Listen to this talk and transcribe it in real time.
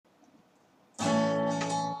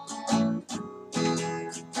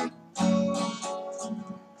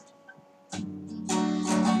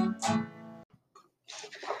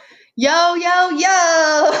Yo, yo,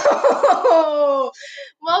 yo!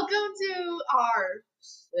 Welcome to our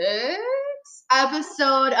sixth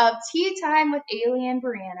episode of Tea Time with Ailey and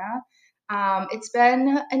Brianna. It's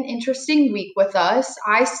been an interesting week with us.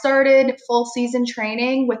 I started full season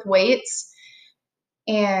training with weights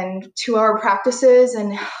and 2-hour practices,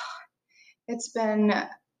 and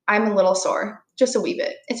I'm a little sore. Just a wee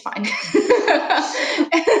bit. It's fine.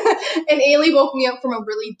 And Ailey woke me up from a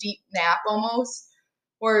really deep nap almost.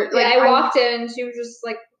 I walked in and she was just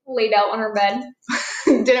laid out on her bed.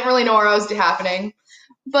 Didn't really know what was happening.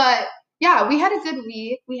 But yeah, we had a good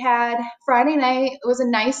week. We had Friday night. It was a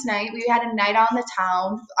nice night. We had a night on the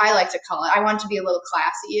town. I like to call it. I wanted to be a little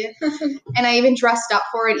classy. And I even dressed up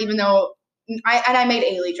for it, even though I made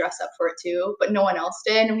Ailey dress up for it too, but no one else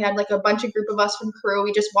did. And we had a bunch of group of us from crew.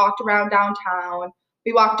 We just walked around downtown.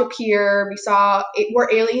 We walked a pier. We saw where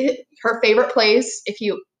Ailey, her favorite place, if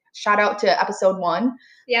you shout out to episode 1.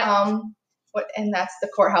 Yeah. And that's the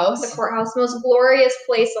courthouse. The courthouse, the most glorious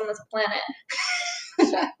place on this planet.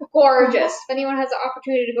 Gorgeous. If anyone has the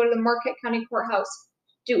opportunity to go to the Marquette County Courthouse,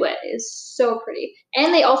 do it. It's so pretty.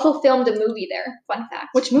 And they also filmed a movie there. Fun fact.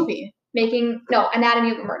 Which movie?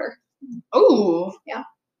 Anatomy of a Murder. Oh. Yeah.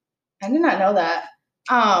 I did not know that.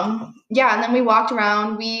 Yeah, and then we walked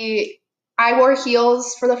around. I wore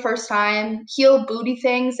heels for the first time. Heel booty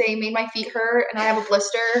things. They made my feet hurt, and I have a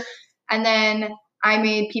blister. And then I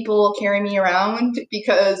made people carry me around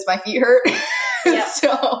because my feet hurt. Yeah.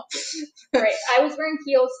 So. Right. I was wearing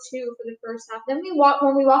heels too for the first half. Then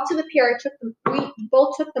when we walked to the pier, we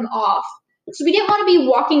both took them off. So we didn't want to be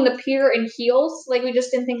walking the pier in heels. We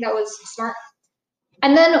just didn't think that was smart.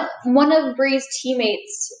 And then one of Bree's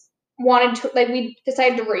teammates we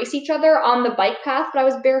decided to race each other on the bike path, but I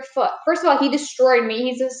was barefoot. First of all, he destroyed me.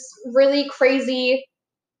 He's this really crazy,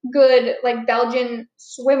 good, Belgian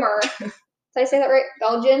swimmer. Did I say that right?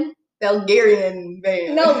 Belgian? Bulgarian,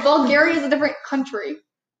 man. No, Bulgaria is a different country.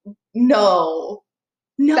 No.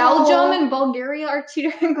 Belgium and Bulgaria are 2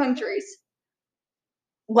 different countries.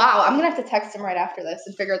 Wow, I'm going to have to text him right after this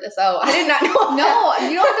and figure this out. I did not know. No,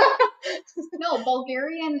 you don't have to. No,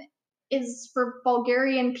 Bulgarian is for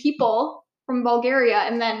Bulgarian people from Bulgaria,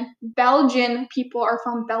 and then Belgian people are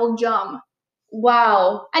from Belgium.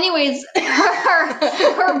 Wow. Anyways,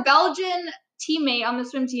 her Belgian teammate on the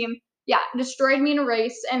swim team, destroyed me in a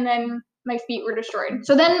race, and then my feet were destroyed.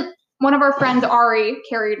 So then one of our friends, Ari,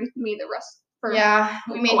 carried me the rest for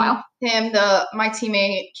we made him, my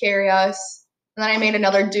teammate, carry us. And then I made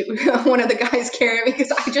another dude, one of the guys carry me because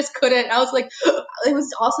I just couldn't. I was it was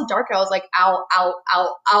also dark. I was ow, ow,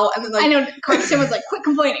 ow, ow. And then I know, Carson was quit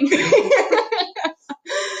complaining. So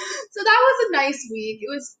that was a nice week.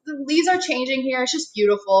 The leaves are changing here. It's just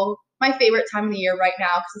beautiful. My favorite time of the year right now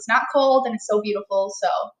because it's not cold and it's so beautiful. So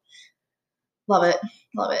love it.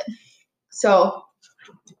 Love it. So.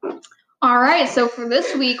 All right. So for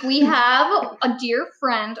this week, we have a dear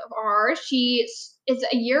friend of ours. She is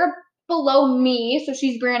a year below me, so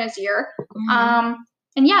she's Brianna's year.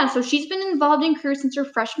 Mm-hmm. So she's been involved in career since her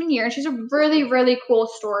freshman year, and she's a really, really cool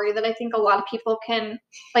story that I think a lot of people can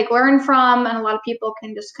learn from, and a lot of people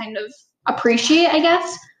can just kind of appreciate, I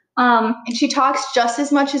guess. And she talks just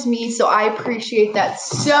as much as me, so I appreciate that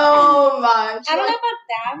so much. I don't know about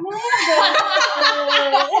that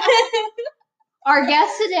much. Our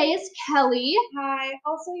guest today is Kelly. Hi.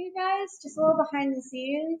 Also, you guys, just a little behind the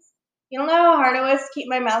scenes. You don't know how hard it was to keep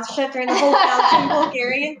my mouth shut during the whole Belgian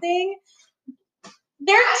Bulgarian thing.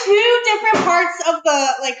 They're 2 different parts of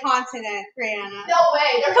the continent, Brianna. No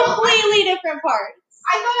way. They're completely different parts.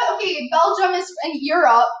 I thought, Belgium is in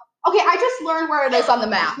Europe. Okay, I just learned where it is on the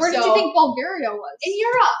map. Where did you think Bulgaria was? In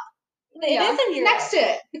Europe. It is in Europe. Next to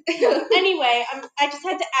it. Anyway, I just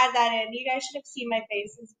had to add that in. You guys should have seen my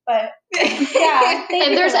faces, but yeah.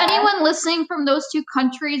 If there's anyone listening from those 2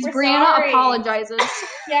 countries, Brianna apologizes.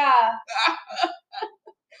 Yeah.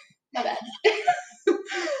 My bad.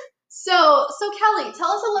 So Kelly,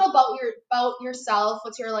 tell us a little about yourself.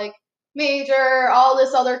 What's your major? All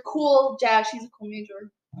this other cool jazz. She's a cool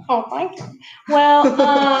major. Oh my God.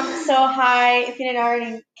 Well, so hi. If you didn't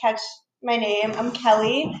already catch my name, I'm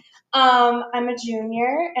Kelly. I'm a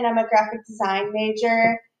junior, and I'm a graphic design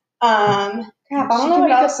major. I don't know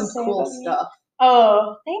what else to say some cool stuff.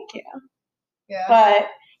 Oh, thank you. Yeah. But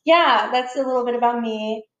yeah, that's a little bit about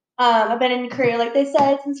me. I've been in career, like they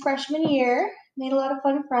said, since freshman year. Made a lot of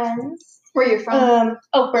fun friends. Where are you from?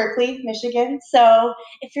 Berkeley, Michigan. So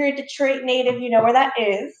if you're a Detroit native, you know where that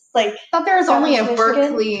is. I thought there was only a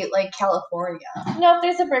Berkeley, California. No,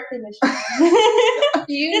 there's a Berkeley, Michigan.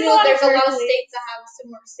 You know there's a lot of states that have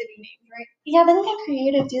similar city names, right? Yeah, they don't get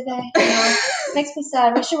creative, do they? Makes me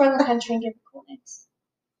sad. We should run the country and give it cool names.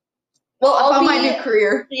 Well, I'll about my be- new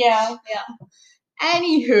career. Yeah.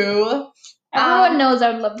 Anywho, Everyone knows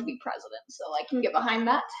I would love to be president, so I can get behind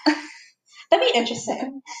that. That'd be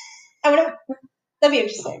interesting. That'd be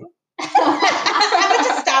interesting. I would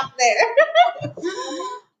just stop there.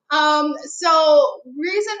 So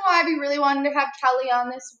reason why we really wanted to have Kelly on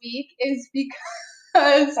this week is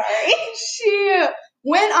because Sorry. she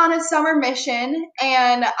went on a summer mission,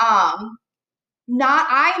 and I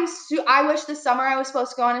wish this summer I was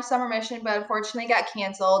supposed to go on a summer mission, but unfortunately got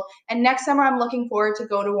canceled. And next summer I'm looking forward to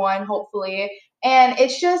go to one, hopefully. And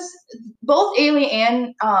it's just both Ailey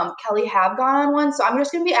and Kelly have gone on one, so I'm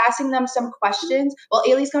just gonna be asking them some questions. Well,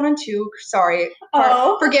 Ailey's gone on two. Sorry,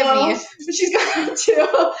 forgive me. She's gone on two.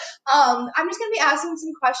 I'm just gonna be asking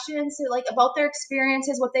some questions like about their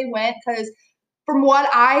experiences, what they went, because from what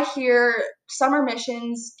I hear, summer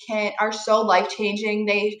missions are so life-changing.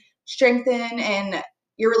 They strengthen and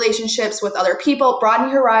your relationships with other people, broaden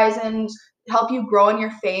your horizons, help you grow in your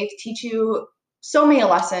faith, teach you so many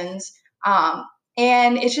lessons.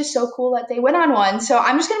 And it's just so cool that they went on one. So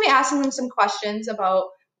I'm just going to be asking them some questions about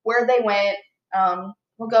where they went.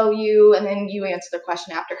 We'll go you, and then you answer the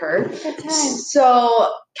question after her. Good time.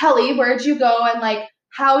 So Kelly, where did you go, and like,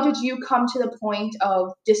 how did you come to the point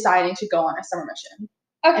of deciding to go on a summer mission?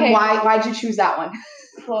 Okay. And why did you choose that one?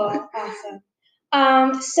 Cool. Awesome.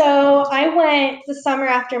 So I went the summer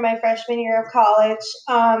after my freshman year of college.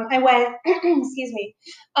 I went, excuse me.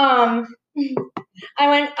 I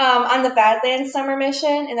went on the Badlands summer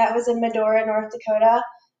mission, and that was in Medora, North Dakota.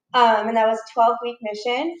 And that was a 12-week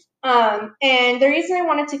mission. And the reason I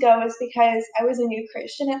wanted to go is because I was a new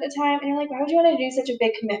Christian at the time. And you're like, why would you want to do such a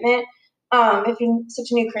big commitment if you're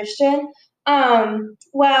such a new Christian?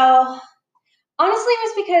 Well, honestly, it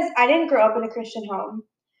was because I didn't grow up in a Christian home.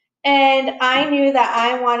 And I knew that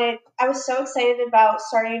I was so excited about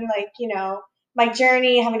starting, my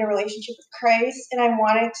journey, having a relationship with Christ, and I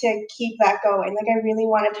wanted to keep that going. Like, I really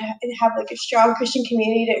wanted to have, like, a strong Christian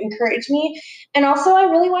community to encourage me. And also, I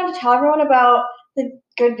really wanted to tell everyone about the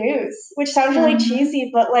good news, which sounds really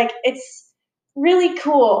cheesy, but, like, it's really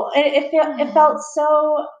cool. It felt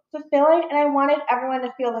so fulfilling, and I wanted everyone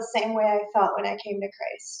to feel the same way I felt when I came to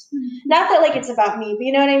Christ. Not that, like, it's about me, but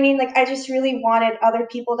you know what I mean? Like, I just really wanted other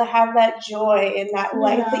people to have that joy and that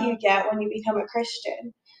life that you get when you become a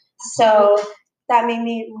Christian. So that made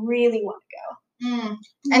me really want to go.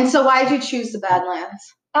 And so why did you choose the Badlands?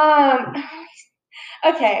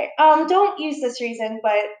 Okay, don't use this reason,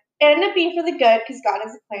 but it ended up being for the good because God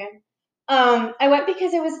has a plan. I went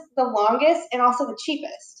because it was the longest and also the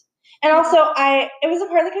cheapest. And also, it was a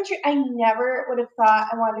part of the country I never would have thought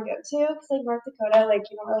I wanted to go to, because, like, North Dakota, like,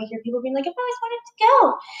 you don't really hear people being like, I've always wanted to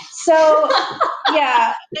go. So,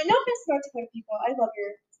 yeah, no offense to North Dakota people. I love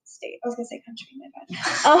your state. I was going to say country, my bad.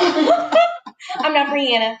 I'm not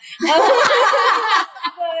Brianna.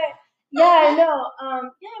 But, yeah, no, I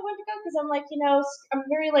wanted to go because I'm, like, I'm a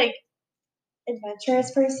very, like, adventurous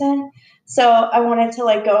person. So I wanted to,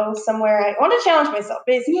 like, go somewhere. I want to challenge myself,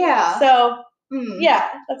 basically. Yeah. So, yeah,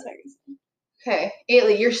 that's my reason. Okay,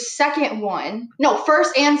 Ailey, your second one. No,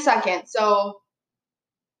 first and second. So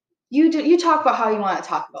you talk about how you want to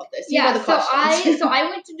talk about this. You know the questions. So I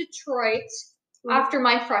went to Detroit after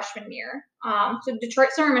my freshman year. So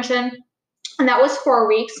Detroit summer mission, and that was 4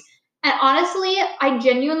 weeks. And honestly, I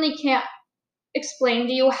genuinely can't explain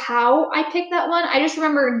to you how I picked that one. I just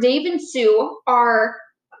remember Dave and Sue are,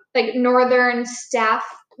 like, Northern staff,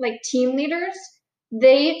 like, team leaders.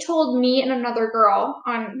 They told me and another girl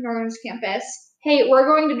on Northern's campus, hey, we're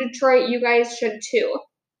going to Detroit, you guys should too.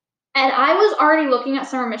 And I was already looking at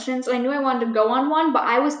summer missions, so I knew I wanted to go on one, but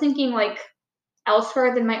I was thinking, like,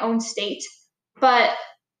 elsewhere than my own state. But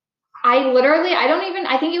I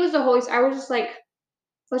think it was the Holy Spirit. I was just like,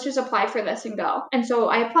 let's just apply for this and go. And so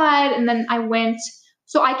I applied, and then I went.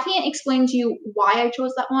 So I can't explain to you why I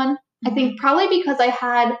chose that one. I think probably because I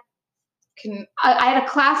had a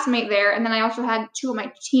classmate there, and then I also had two of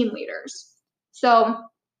my team leaders. So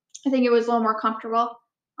I think it was a little more comfortable.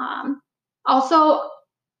 Also,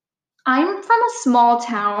 I'm from a small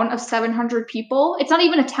town of 700 people. It's not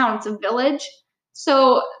even a town, it's a village.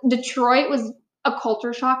 So Detroit was a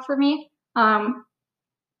culture shock for me. But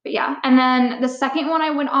yeah, and then the second one I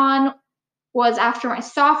went on was after my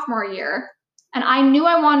sophomore year. And I knew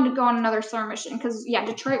I wanted to go on another summer mission because, yeah,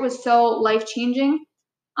 Detroit was so life-changing.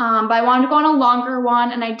 But I wanted to go on a longer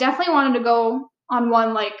one, and I definitely wanted to go on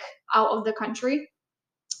one, like, out of the country.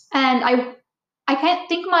 And I can't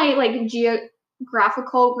think my, like,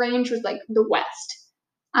 geographical range was, like, the West.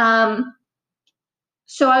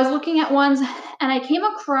 So I was looking at ones, and I came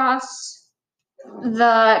across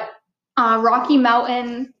the Rocky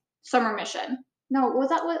Mountain summer mission. No, was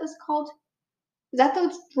that what it was called? Is that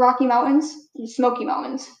the Rocky Mountains? Smoky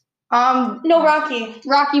Mountains. No, Rocky.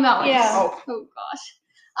 Rocky Mountains. Yeah. Oh gosh.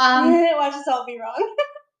 Watch us all be wrong.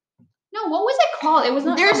 No, what was it called? It was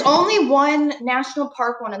not. There's only one national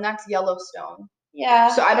park one, and that's Yellowstone.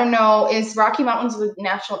 Yeah. So I don't know. Is Rocky Mountains a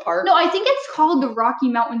national park? No, I think it's called the Rocky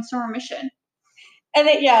Mountain Summer Mission. And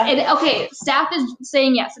Okay, staff is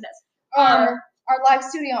saying yes, it is. Our live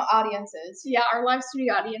studio audiences. Yeah, our live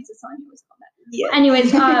studio audience is telling me it was called that. Yeah.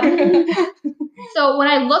 Anyways, so when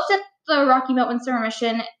I looked at the Rocky Mountain Summer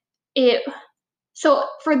Mission, so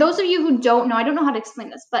for those of you who don't know, I don't know how to explain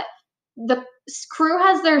this, but the crew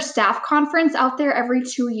has their staff conference out there every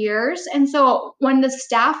 2 years. And so when the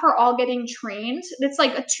staff are all getting trained, it's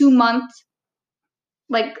like a 2-month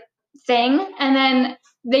like thing. And then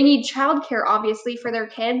they need childcare, obviously, for their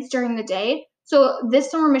kids during the day. So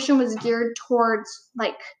this summer mission was geared towards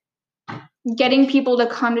like getting people to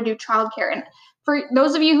come to do childcare. And for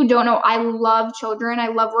those of you who don't know, I love children. I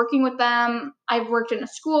love working with them. I've worked in a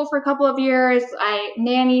school for a couple of years. I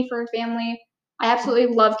nanny for a family. I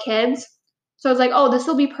absolutely love kids. So I was like, oh, this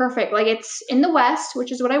will be perfect. Like, it's in the West,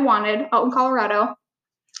 which is what I wanted, out in Colorado.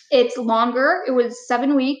 It's longer. It was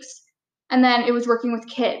 7 weeks. And then it was working with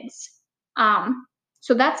kids.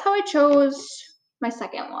 So that's how I chose my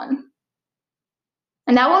second one.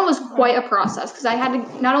 And that one was quite a process because I had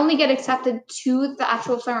to not only get accepted to the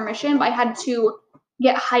actual summer mission, but I had to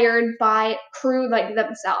get hired by crew like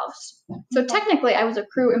themselves. So technically I was a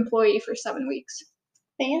crew employee for 7 weeks.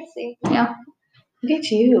 Fancy. Yeah. Look at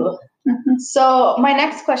you. So my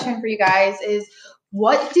next question for you guys is,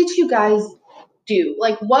 what did you guys do?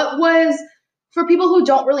 Like, what was, for people who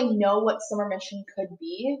don't really know what summer mission could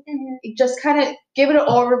be, just kind of give it an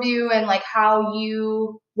overview and like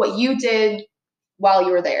what you did while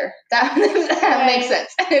you were there. That makes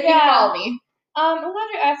sense. If you follow me. I'm glad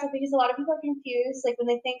you asked that because a lot of people are confused. Like when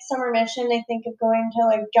they think summer mission, they think of going to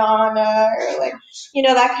like Ghana or like,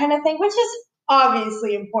 that kind of thing, which is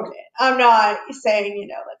obviously important. I'm not saying,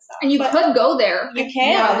 that's not. And you could go there. You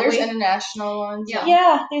can. Yeah, there's international ones.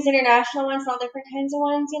 Yeah, there's international ones, all different kinds of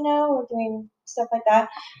ones, we're doing stuff like that.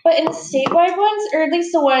 But in the statewide ones, or at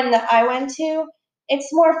least the one that I went to,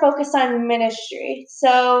 it's more focused on ministry.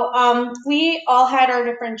 So we all had our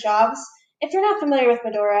different jobs. If you're not familiar with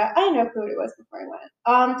Medora, I didn't know who it was before I went.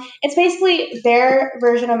 It's basically their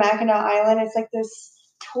version of Mackinac Island. It's like this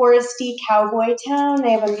touristy cowboy town.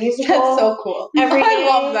 They have a musical. That's so cool. Every day, I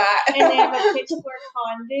love that. And they have a pitchfork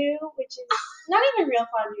fondue, which is not even real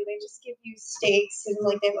fondue. They just give you steaks and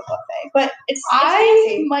like they have a buffet. But it's I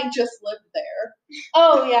fancy. might just live there.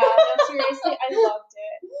 Oh yeah, no, seriously, I loved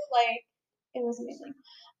it. Like it was amazing.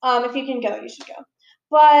 If you can go, you should go.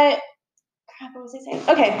 But crap, what was I saying?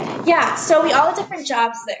 Okay, yeah. So we all had different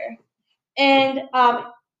jobs there, and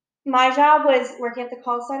my job was working at the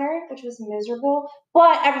call center, which was miserable,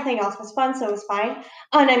 but everything else was fun, so it was fine.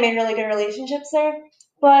 And I made really good relationships there.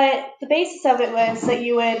 But the basis of it was that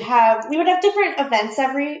we would have different events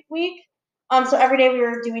every week. So every day we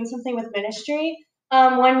were doing something with ministry.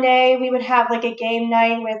 One day we would have like a game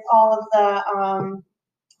night with all of the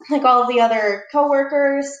other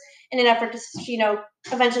coworkers in an effort to,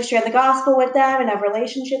 eventually share the gospel with them and have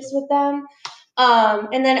relationships with them.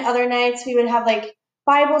 And then other nights we would have like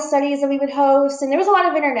Bible studies that we would host, and there was a lot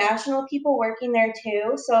of international people working there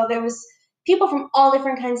too. So there was people from all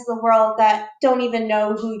different kinds of the world that don't even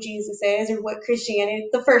know who Jesus is or what Christianity,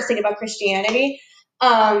 the first thing about Christianity.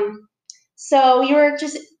 So you were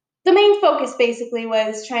just, the main focus basically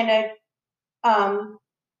was trying to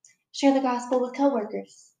share the gospel with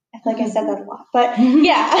coworkers. I feel like I said that a lot, but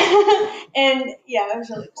yeah. And yeah, it was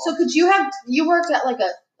really cool. So you worked at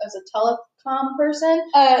as a telecom person?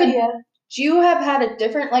 Yeah. Do you have had a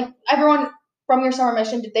different, like everyone from your summer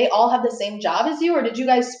mission, did they all have the same job as you, or did you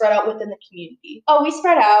guys spread out within the community? Oh, we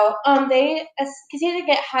spread out. Because you had to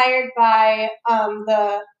get hired by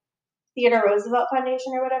the Theodore Roosevelt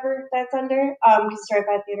Foundation or whatever that's under, because it's started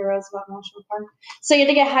by Theodore Roosevelt National Park. So you had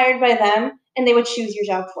to get hired by them, and they would choose your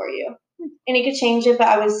job for you. And you could change it, but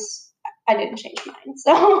I didn't change mine.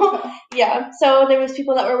 So yeah. So there was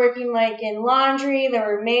people that were working like in laundry, there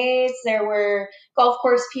were maids, there were golf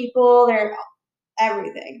course people, there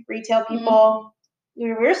everything. Retail people.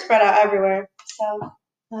 We were spread out everywhere. So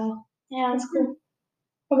yeah, that's cool.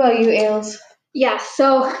 What about you, Ailes? Yeah,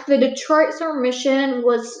 so the Detroit summer mission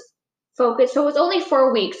was focused. So it was only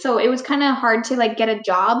 4 weeks. So it was kind of hard to like get a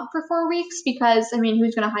job for 4 weeks because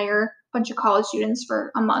who's going to hire a bunch of college students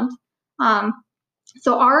for a month?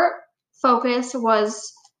 So our focus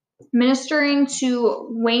was ministering to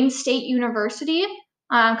Wayne State University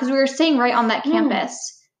because we were staying right on that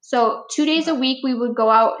campus. So 2 days a week we would go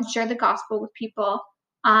out and share the gospel with people.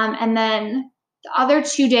 And then the other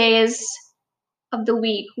 2 days of the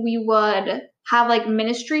week we would have like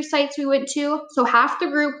ministry sites we went to. So half the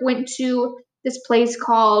group went to this place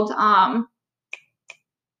called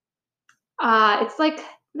it's like,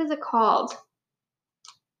 what is it called?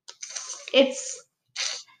 It's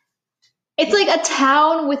like a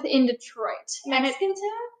town within Detroit. Mexican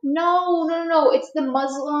town? No. It's the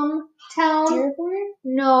Muslim town. Dearborn?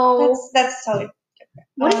 No. That's totally different.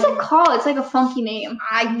 What is it called? It's like a funky name.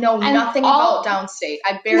 I know And nothing all- about downstate.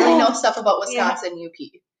 I barely know stuff about Wisconsin UP.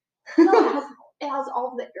 No, it has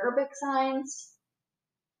all the Arabic signs.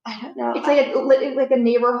 I don't know. It's like a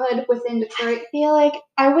neighborhood within Detroit. I feel like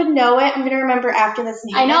I would know it. I'm gonna remember after this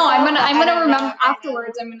name. I know. I'm but I gonna don't remember know if I know.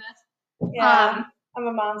 afterwards. I'm gonna. Yeah, I'm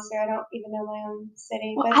a monster. I don't even know my own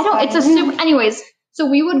city. Well, but I don't. It's a fine. super. Anyways, so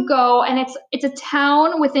we would go, and it's a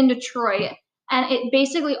town within Detroit, and it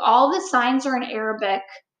basically all the signs are in Arabic,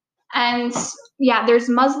 and yeah, there's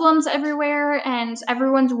Muslims everywhere, and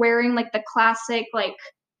everyone's wearing like the classic like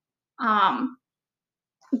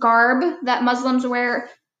garb that Muslims wear.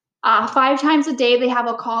 5 times a day they have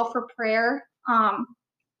a call for prayer,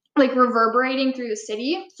 like reverberating through the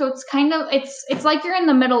city. So it's kind of it's like you're in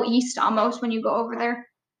the Middle East almost when you go over there.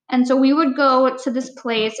 And so we would go to this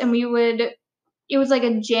place, and it was like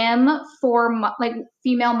a gym for like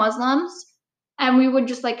female Muslims, and we would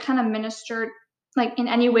just like kind of minister like in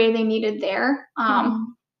any way they needed there.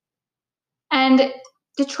 And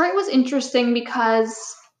Detroit was interesting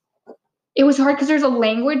because it was hard because there's a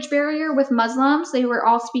language barrier with Muslims. They were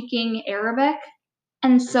all speaking Arabic.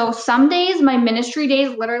 And so some days, my ministry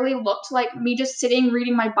days literally looked like me just sitting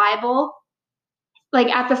reading my Bible, like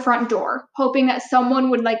at the front door, hoping that someone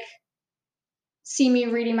would like see me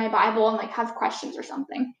reading my Bible and like have questions or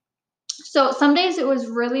something. So some days it was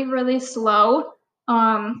really, really slow.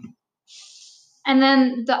 And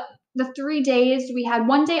then the 3 days, we had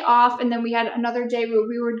one day off, and then we had another day where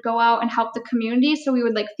we would go out and help the community. So we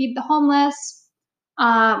would like feed the homeless,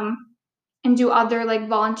 and do other like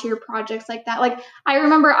volunteer projects like that. Like I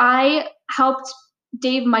remember I helped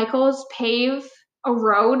Dave Michaels pave a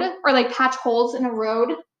road, or like patch holes in a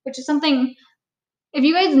road, which is something, if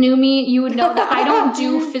you guys knew me, you would know that I don't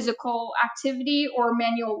do physical activity or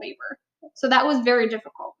manual labor. So that was very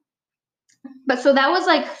difficult. But so that was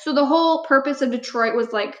like, so the whole purpose of Detroit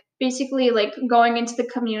was like basically like going into the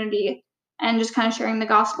community and just kind of sharing the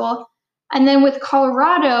gospel. And then with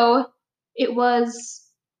Colorado, it was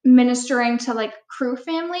ministering to like crew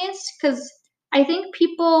families, because I think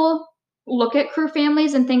people look at crew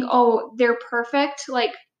families and think, oh, they're perfect.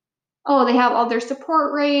 Like, oh, they have all their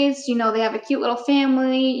support raised, they have a cute little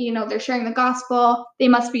family, they're sharing the gospel, they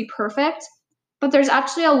must be perfect. But there's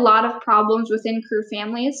actually a lot of problems within crew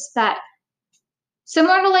families that,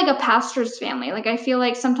 similar to like a pastor's family, like I feel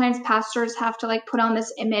like sometimes pastors have to like put on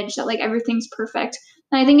this image that like everything's perfect.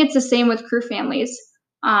 And I think it's the same with crew families.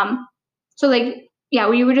 So like, yeah,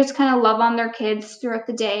 we would just kind of love on their kids throughout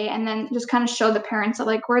the day, and then just kind of show the parents that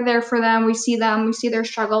like we're there for them, we see their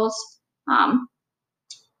struggles.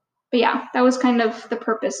 But yeah, that was kind of the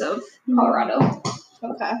purpose of Colorado.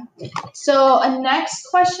 Okay. So a next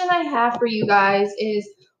question I have for you guys is,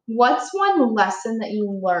 what's one lesson that you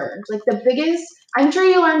learned? Like the biggest, I'm sure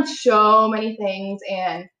you learned so many things,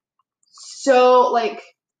 and so like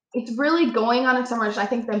it's really going on a summer. I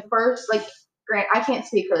think the first, like, Grant, I can't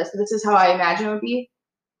speak for this, but this is how I imagine it would be.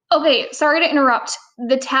 Okay, sorry to interrupt.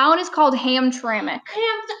 The town is called Hamtramck.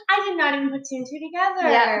 I did not even put 2 and 2 together.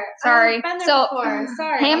 Yeah, sorry. I've been there So, before.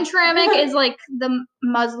 Sorry. Hamtramck is like the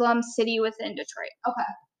Muslim city within Detroit. Okay.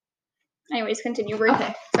 Anyways, continue.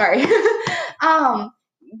 Okay, sorry.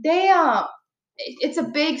 It's a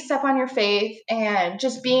big step on your faith, and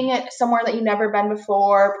just being at somewhere that you've never been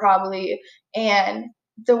before, probably, and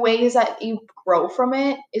the ways that you grow from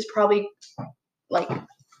it is probably like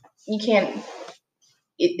you can't.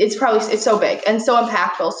 It's so big and so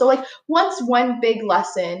impactful. So like, what's one big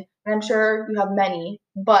lesson? And I'm sure you have many,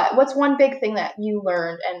 but what's one big thing that you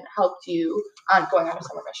learned and helped you on going on a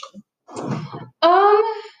summer mission?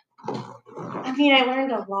 I mean, I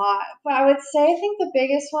learned a lot, but I would say I think the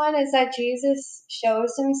biggest one is that Jesus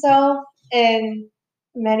shows himself in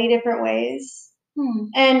many different ways.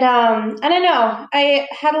 And I don't know, I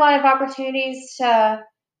had a lot of opportunities to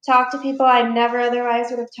talk to people I never otherwise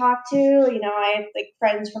would have talked to. I had like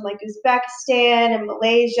friends from like Uzbekistan and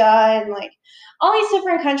Malaysia and like all these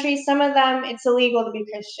different countries. Some of them it's illegal to be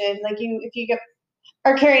Christian. Like if you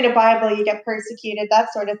are carrying a Bible, you get persecuted,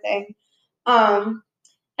 that sort of thing.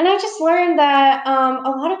 And I just learned that a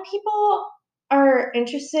lot of people are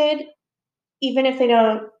interested, even if they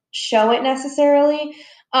don't show it necessarily.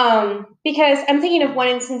 Because I'm thinking of one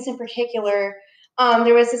instance in particular.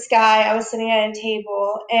 There was this guy, I was sitting at a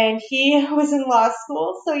table, and he was in law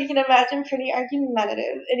school, so you can imagine pretty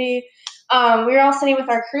argumentative. And we were all sitting with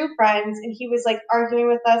our crew friends, and he was like arguing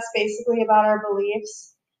with us basically about our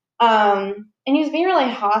beliefs. And he was being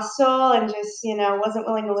really hostile and just, wasn't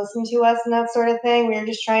willing to listen to us and that sort of thing. We were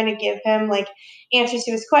just trying to give him like answers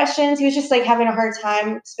to his questions. He was just like having a hard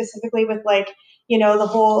time specifically with like, the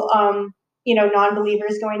whole,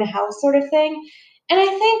 non-believers going to hell sort of thing. And I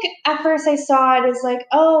think at first I saw it as like,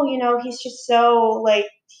 oh, he's just so like,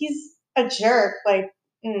 he's a jerk. Like,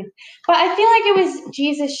 But I feel like it was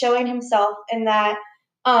Jesus showing himself in that,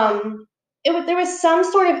 there was some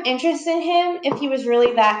sort of interest in him if he was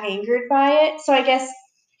really that angered by it. So I guess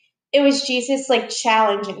it was Jesus like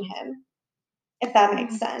challenging him, if that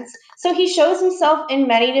makes sense. So he shows himself in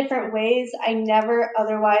many different ways I never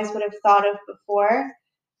otherwise would have thought of before.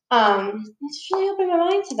 It's really opened my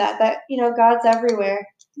mind to that, God's everywhere,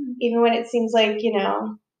 even when it seems like, he's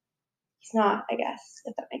not, I guess,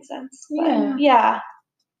 if that makes sense. But, yeah.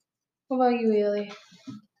 What about you, Eli?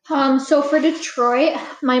 So for Detroit,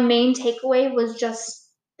 my main takeaway was just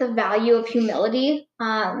the value of humility.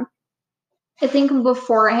 I think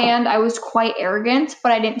beforehand I was quite arrogant,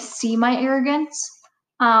 but I didn't see my arrogance.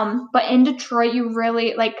 But in Detroit, you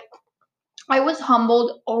really I was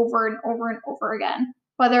humbled over and over and over again,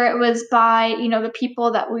 whether it was by, the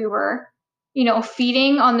people that we were,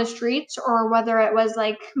 feeding on the streets, or whether it was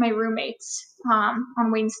like my roommates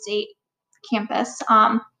on Wayne State campus.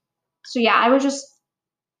 So yeah, I was just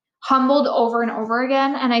humbled over and over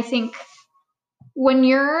again. And I think when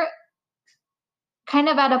you're kind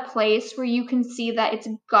of at a place where you can see that it's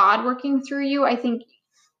God working through you, I think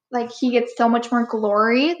like he gets so much more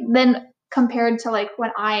glory than compared to like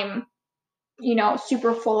when I'm,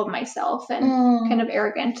 super full of myself and kind of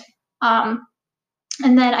arrogant. And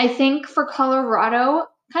then I think for Colorado,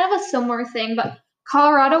 kind of a similar thing, but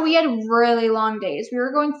Colorado, we had really long days. We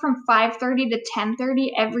were going from 5:30 to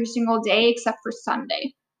 10:30 every single day except for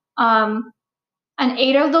Sunday. And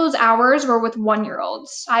 8 of those hours were with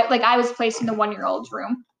 1-year-olds. I was placed in the 1-year-olds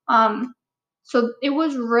room. So it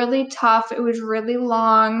was really tough. It was really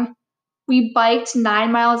long. We biked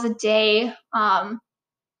 9 miles a day.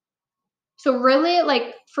 So really,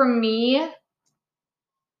 like for me,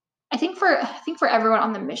 I think for everyone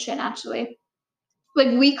on the mission, actually,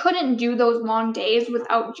 like we couldn't do those long days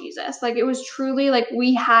without Jesus. Like it was truly like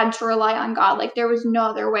we had to rely on God. Like there was no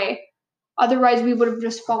other way. Otherwise, we would have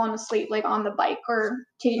just fallen asleep like on the bike or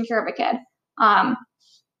taking care of a kid.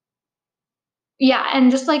 Yeah, and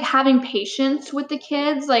just like having patience with the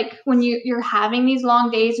kids, like when you're having these long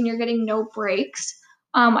days and you're getting no breaks.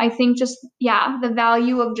 I think just the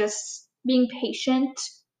value of just being patient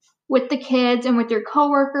with the kids and with your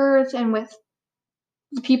coworkers and with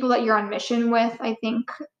the people that you're on mission with. I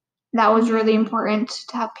think that was really important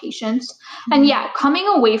to have patience. And coming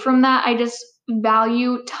away from that, I just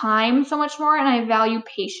value time so much more and I value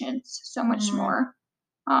patience so much more.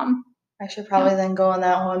 I should probably then go on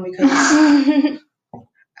that one because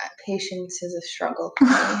patience is a struggle for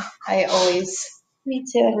me. I always Me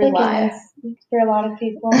too. I rely. think for a lot of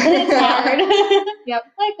people. It's hard. Yep.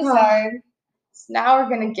 Life is hard. So now we're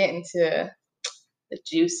gonna get into the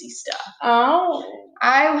juicy stuff. Oh.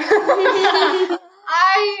 What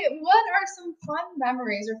are some fun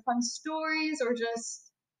memories or fun stories or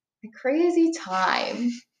just a crazy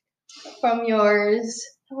time from yours?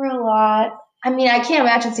 There were a lot. I mean, I can't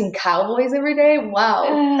imagine seeing cowboys every day. Wow,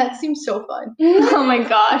 that seems so fun. Oh my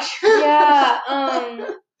gosh. Yeah.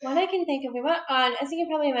 What I can think of, we went on, as you can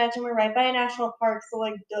probably imagine, we're right by a national park, so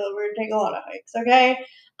like, we're taking a lot of hikes, okay?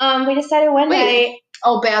 We decided one night.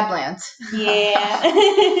 Oh, Badlands. Yeah.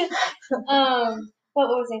 What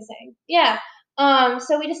was I saying? Yeah.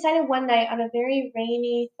 So we decided one night on a very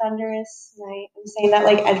rainy, thunderous night. I'm saying that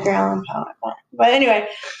like Edgar Allan Poe. But anyway,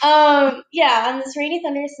 on this rainy,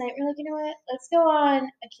 thunderous night, we're like, you know what? Let's go on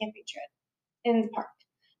a camping trip in the park.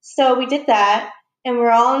 So we did that, and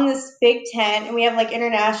we're all in this big tent, and we have like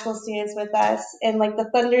international students with us, and like the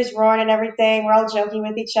thunder's roaring and everything. We're all joking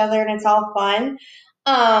with each other, and it's all fun.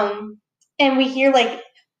 And we hear like,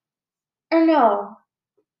 or no,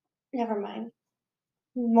 never mind.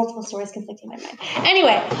 Multiple stories conflicting in my mind.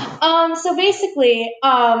 Anyway, so basically,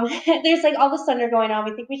 there's like all this thunder going on.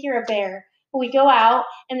 We think we hear a bear. But we go out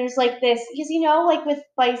and there's like this, because like with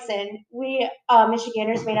bison, we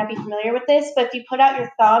Michiganders may not be familiar with this, but if you put out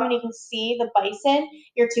your thumb and you can see the bison,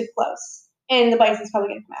 you're too close. And the bison's probably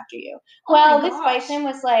gonna come after you. Well, this bison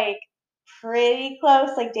was like pretty close,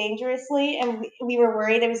 like dangerously, and we were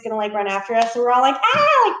worried it was gonna like run after us. So we're all like,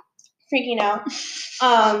 like freaking out.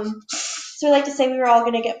 So we like to say we were all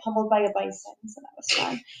going to get pummeled by a bison, so that was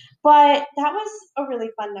fun. But that was a really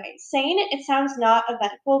fun night. Saying it sounds not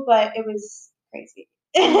eventful, but it was crazy.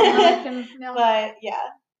 But yeah.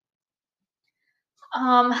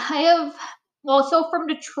 So from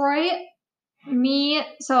Detroit,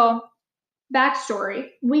 backstory,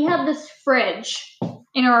 we have this fridge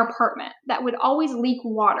in our apartment that would always leak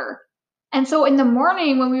water. And so in the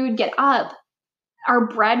morning when we would get up, our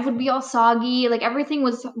bread would be all soggy, like everything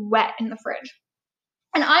was wet in the fridge.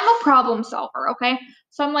 And I'm a problem solver, okay?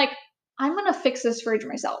 So I'm like, I'm gonna fix this fridge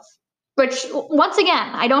myself. Which, once again,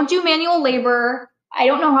 I don't do manual labor. I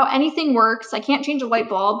don't know how anything works. I can't change a light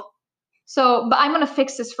bulb. But I'm gonna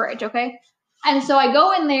fix this fridge, okay? And so I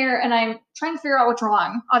go in there and I'm trying to figure out what's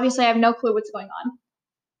wrong. Obviously, I have no clue what's going on.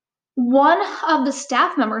 One of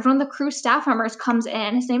the crew staff members comes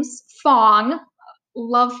in. His name's Fong.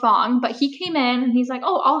 Love Fong. But he came in and he's like,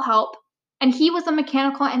 oh, I'll help. And he was a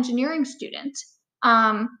mechanical engineering student.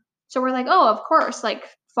 So we're like, oh, of course, like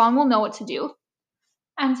Fong will know what to do.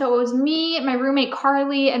 And so it was me, my roommate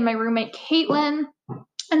Carly, and my roommate Caitlin,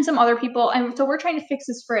 and some other people. And so we're trying to fix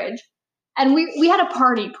this fridge. And we had a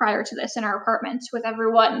party prior to this in our apartment with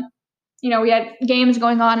everyone. We had games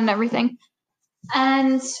going on and everything.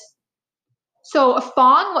 And so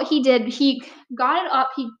Fong, what he did, he got it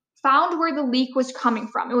up. He found where the leak was coming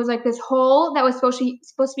from. It was like this hole that was supposed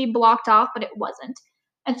to be blocked off, but it wasn't.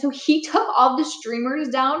 And so he took all the streamers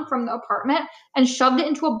down from the apartment and shoved it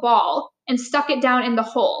into a ball and stuck it down in the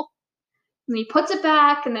hole. And he puts it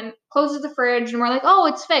back and then closes the fridge, and we're like, oh,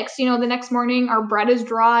 it's fixed. The next morning our bread is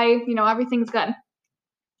dry, everything's good.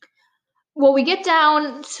 Well, we get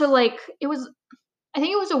down to I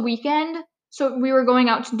think it was a weekend. So we were going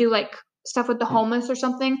out to do stuff with the homeless or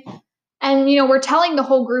something. And, we're telling the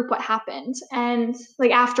whole group what happened. And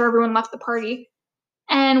after everyone left the party,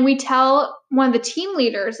 and we tell one of the team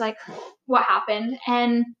leaders what happened.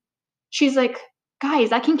 And she's like, guys,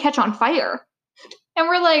 that can catch on fire. And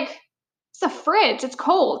we're like, it's a fridge. It's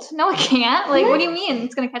cold. No, it can't. What do you mean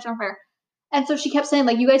it's going to catch on fire? And so she kept saying,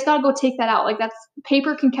 you guys got to go take that out.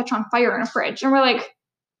 Paper can catch on fire in a fridge. And we're like,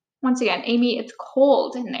 once again, Amy, it's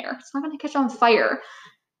cold in there. It's not going to catch on fire.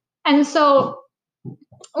 And so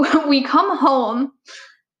we come home,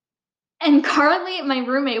 and Carly, my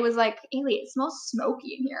roommate, was like, Ailey, it smells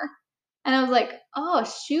smoky in here. And I was like, oh,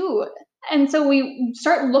 shoot. And so we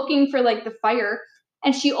start looking for the fire.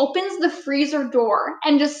 And she opens the freezer door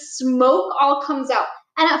and just smoke all comes out.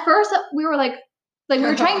 And at first we were we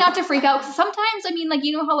were trying not to freak out. Cause sometimes, how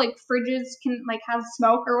fridges can have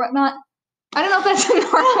smoke or whatnot. I don't know if that's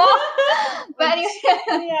normal, but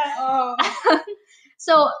anyway. Yeah. Oh.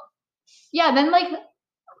 So yeah, then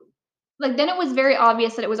then it was very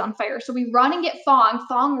obvious that it was on fire. So we run and get Fong.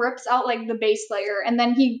 Fong rips out the base layer, and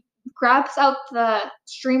then he grabs out the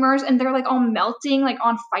streamers, and they're all melting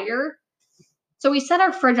on fire. So we set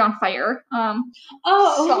our fridge on fire.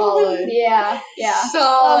 Solid. Yeah.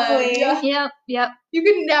 Solid. Lovely. Yep. You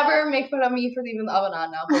could never make fun of me for leaving the oven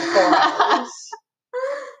on now for 4 hours.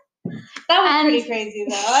 That was pretty crazy,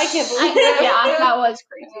 though. I can't believe it. Yeah, that was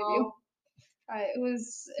crazy of you. It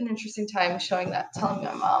was an interesting time telling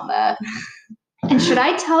my mom that. And should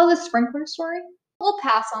I tell the sprinkler story? We'll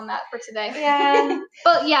pass on that for today. Yeah.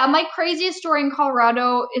 But yeah, my craziest story in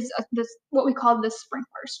Colorado is what we call the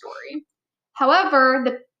sprinkler story. However,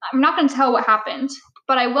 I'm not going to tell what happened,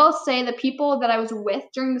 but I will say the people that I was with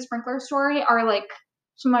during the sprinkler story are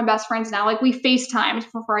some of my best friends now. We FaceTimed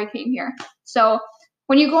before I came here. So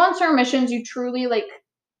when you go on certain missions, you truly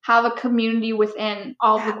have a community within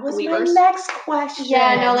all the believers. My next question.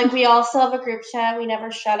 Yeah, no, we also have a group chat. We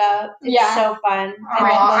never shut up. It's so fun.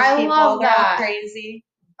 I love They're that. all crazy.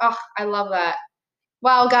 Oh, I love that.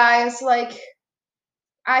 Wow, guys,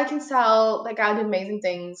 I can tell that God did amazing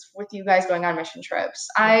things with you guys going on mission trips.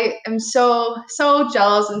 I am so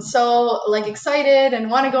jealous and so excited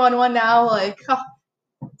and want to go on one now.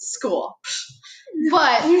 School.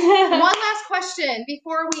 But one last question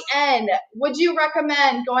before we end: would you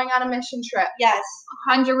recommend going on a mission trip? Yes.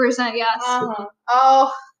 100% yes. Uh-huh.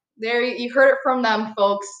 Oh, there you heard it from them,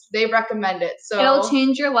 folks. They recommend it. So it'll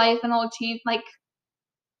change your life, and it'll change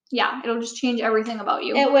it'll just change everything about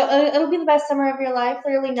you. It will. It'll be the best summer of your life.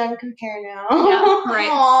 Literally, none compare now. Yeah, right.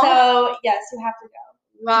 Aww. So yes, you have to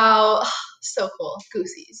go. Wow, so cool.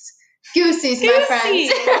 Goosies, my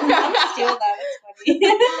friends. I'm gonna steal that. It's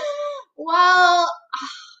funny. Well,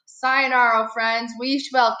 sayonara, friends. We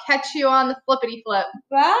shall catch you on the flippity flip.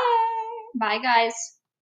 Bye. Bye, guys.